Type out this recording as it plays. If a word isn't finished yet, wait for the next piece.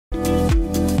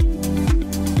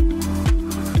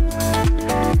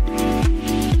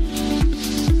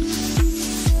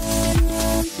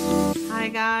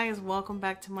welcome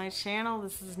back to my channel.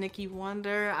 This is Nikki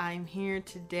Wonder. I'm here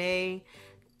today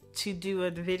to do a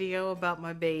video about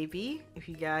my baby. If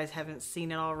you guys haven't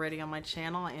seen it already on my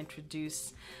channel, I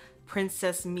introduced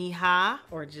Princess Miha,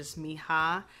 or just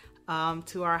Miha,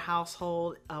 to our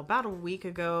household about a week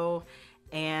ago,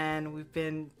 and we've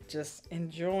been just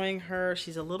enjoying her.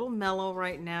 She's a little mellow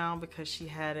right now because she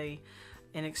had an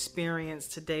experience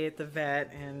today at the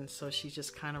vet, and so she's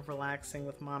just kind of relaxing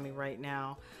with mommy right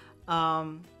now.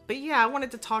 But yeah, I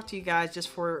wanted to talk to you guys just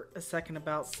for a second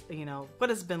about,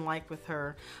 what it's been like with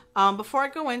her. Before I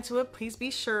go into it, please be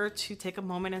sure to take a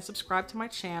moment and subscribe to my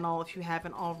channel if you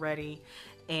haven't already.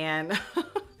 And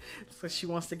so she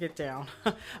wants to get down.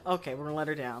 Okay, we're gonna let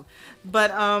her down.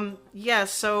 But yeah,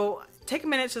 so take a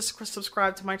minute to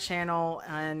subscribe to my channel,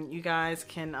 and you guys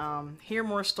can hear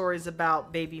more stories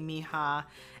about baby Miha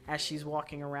as she's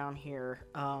walking around here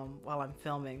while I'm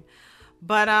filming.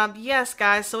 But yes,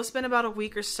 guys, so it's been about a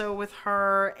week or so with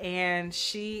her, and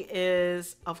she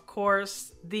is, of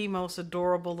course, the most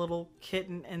adorable little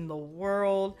kitten in the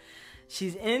world.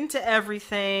 She's into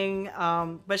everything,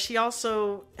 but she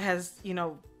also has,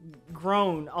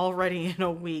 grown already in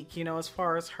a week, as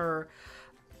far as her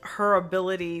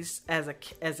abilities as a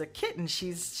kitten.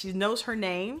 She knows her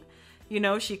name,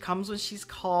 she comes when she's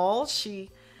called.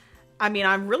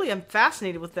 I'm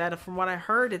fascinated with that. From what I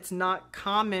heard, it's not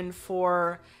common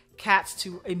for cats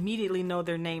to immediately know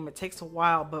their name. It takes a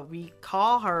while, but we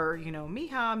call her, Miha,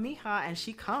 Miha, and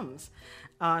she comes.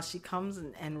 She comes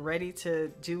and ready to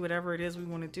do whatever it is we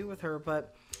want to do with her.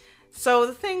 But so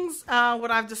the things, what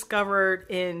I've discovered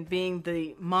in being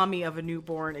the mommy of a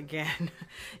newborn again,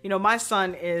 my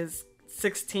son is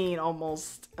 16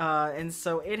 almost, and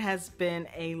so it has been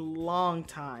a long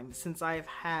time since I've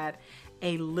had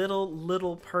a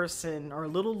little person or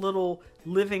little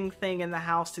living thing in the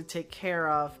house to take care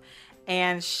of.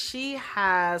 And she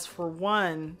has, for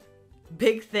one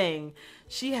big thing,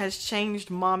 she has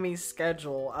changed mommy's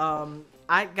schedule.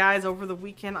 Guys, over the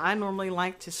weekend, I normally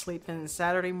like to sleep in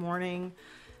Saturday morning.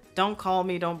 Don't call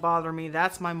me, don't bother me.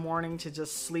 That's my morning to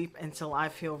just sleep until I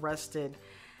feel rested.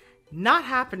 Not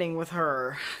happening with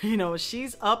her.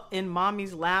 She's up in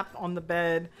mommy's lap on the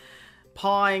bed,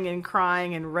 pawing and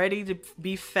crying and ready to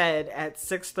be fed at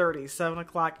 6:30, 7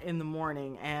 o'clock in the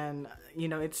morning. And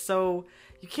it's so,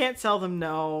 you can't tell them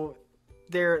no.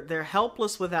 They're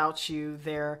helpless without you.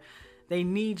 They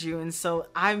need you. And so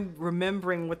I'm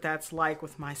remembering what that's like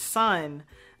with my son.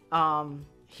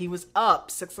 He was up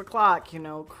 6 o'clock,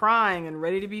 crying and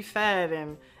ready to be fed,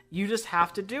 and you just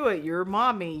have to do it. You're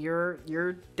mommy,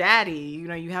 you're daddy,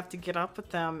 you have to get up with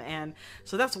them. And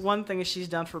so that's one thing that she's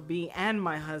done for me and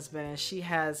my husband, and she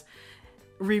has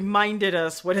reminded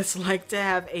us what it's like to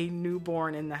have a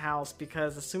newborn in the house,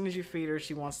 because as soon as you feed her,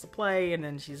 she wants to play, and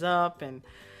then she's up. And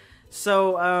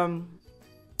so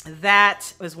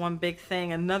that is one big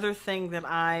thing. Another thing that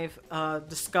I've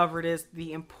discovered is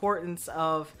the importance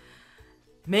of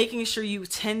making sure you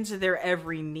tend to their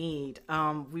every need.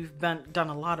 We've done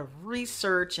a lot of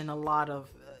research and a lot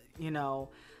of,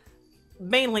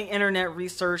 mainly internet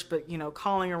research, but,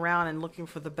 calling around and looking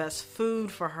for the best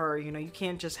food for her. You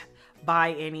can't just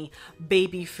buy any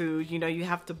baby food. You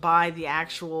have to buy the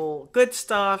actual good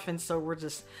stuff. And so we're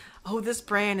just, this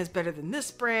brand is better than this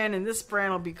brand, and this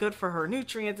brand will be good for her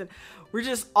nutrients. And we're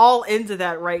just all into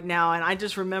that right now. And I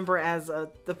just remember as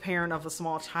the parent of a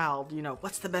small child,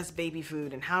 what's the best baby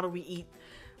food, and how do we eat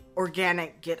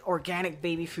get organic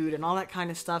baby food and all that kind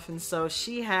of stuff. And so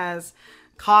she has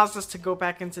caused us to go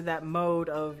back into that mode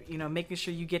of, making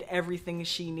sure you get everything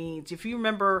she needs. If you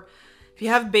remember, if you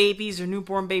have babies or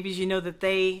newborn babies, that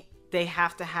they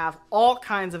have to have all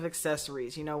kinds of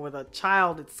accessories. With a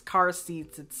child, it's car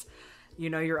seats, it's,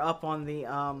 you're up on the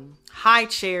high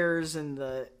chairs and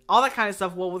all that kind of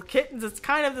stuff. Well, with kittens, it's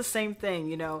kind of the same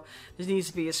thing. There needs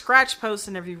to be a scratch post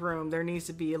in every room. There needs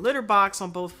to be a litter box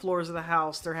on both floors of the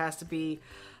house. There has to be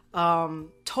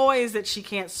toys that she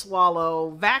can't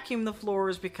swallow, vacuum the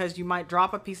floors because you might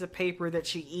drop a piece of paper that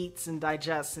she eats and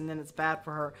digests, and then it's bad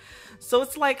for her. So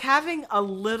it's like having a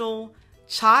little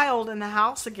child in the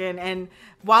house again. And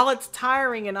while it's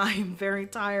tiring, and I am very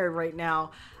tired right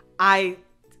now, I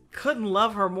couldn't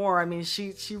love her more.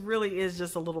 She really is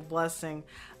just a little blessing.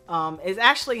 It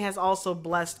actually has also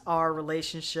blessed our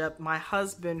relationship. My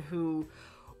husband, who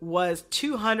was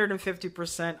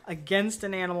 250% against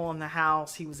an animal in the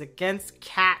house, he was against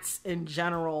cats in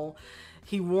general.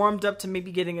 He warmed up to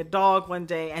maybe getting a dog one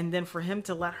day, and then for him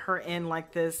to let her in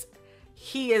like this,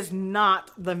 he is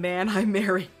not the man I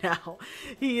married now.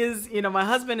 He is, my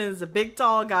husband is a big,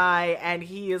 tall guy, and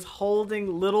he is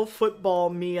holding little football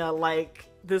Mia like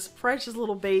this precious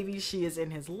little baby. She is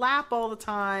in his lap all the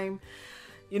time.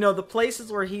 You know, the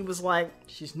places where he was like,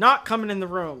 she's not coming in the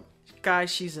room.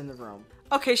 Guys, she's in the room.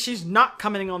 Okay, she's not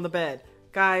coming on the bed.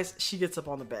 Guys, she gets up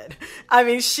on the bed. I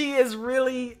mean, she is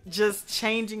really just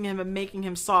changing him and making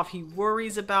him soft. He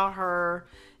worries about her.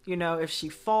 You know, if she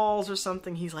falls or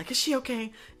something, he's like, is she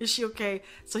okay? Is she okay?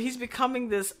 So he's becoming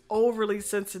this overly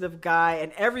sensitive guy,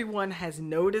 and everyone has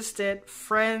noticed it.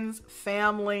 Friends,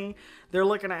 family, they're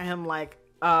looking at him like,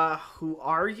 who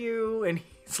are you? And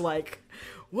he's like,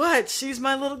 what? She's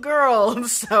my little girl. And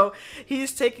so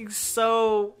he's taking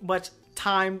so much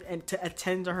time and to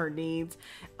attend to her needs.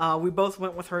 We both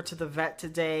went with her to the vet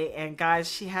today, and guys,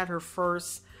 she had her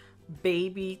first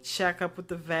baby checkup with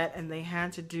the vet, and they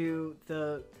had to do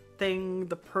the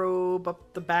probe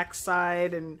up the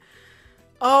backside, and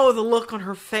oh, the look on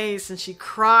her face, and she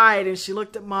cried and she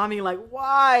looked at mommy like,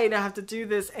 why do I have to do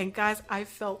this? And guys, I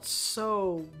felt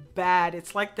so bad.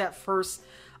 It's like that first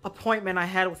appointment I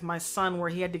had with my son where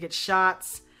he had to get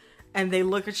shots, and they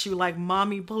look at you like,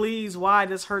 mommy, please, why?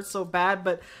 This hurts so bad.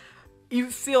 But you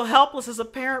feel helpless as a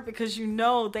parent because you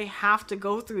know they have to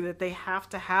go through that. They have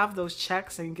to have those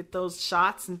checks and get those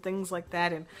shots and things like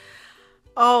that. And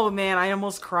oh man, I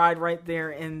almost cried right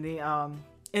there in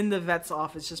the vet's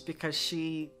office just because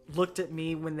she looked at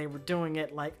me when they were doing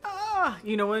it like,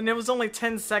 you know, and it was only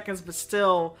 10 seconds, but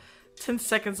still 10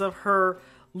 seconds of her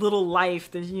little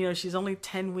life that, you know, she's only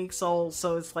 10 weeks old.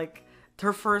 So it's like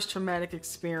her first traumatic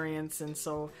experience. And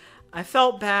so I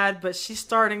felt bad, but she's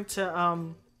starting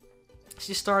to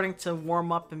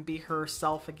warm up and be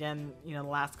herself again, you know, the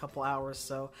last couple hours.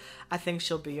 So I think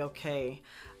she'll be okay.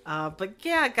 But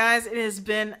yeah, guys, it has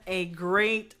been a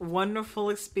great, wonderful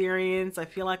experience. I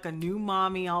feel like a new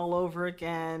mommy all over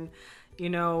again. You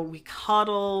know, we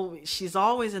cuddle. She's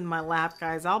always in my lap,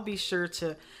 guys. I'll be sure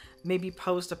to maybe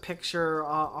post a picture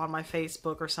on my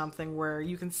Facebook or something where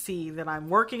you can see that I'm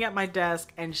working at my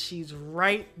desk and she's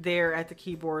right there at the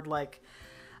keyboard like,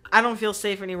 I don't feel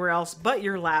safe anywhere else but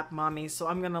your lap, mommy. So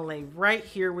I'm going to lay right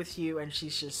here with you. And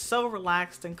she's just so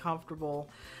relaxed and comfortable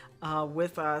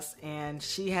with us. And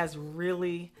she has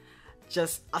really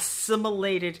just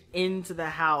assimilated into the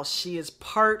house. She is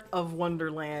part of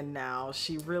Wonderland now.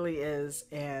 She really is.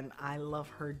 And I love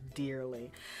her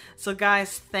dearly. So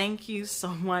guys, thank you so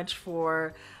much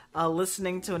for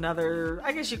listening to another,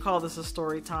 I guess you call this a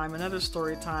story time, another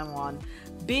story time on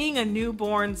being a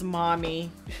newborn's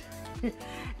mommy.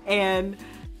 And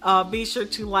be sure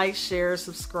to like, share,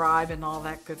 subscribe, and all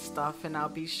that good stuff. And I'll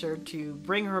be sure to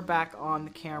bring her back on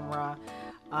the camera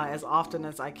as often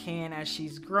as I can as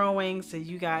she's growing, so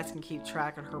you guys can keep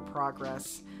track of her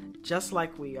progress just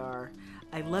like we are.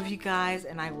 I love you guys,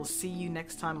 and I will see you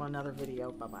next time on another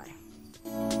video. Bye-bye.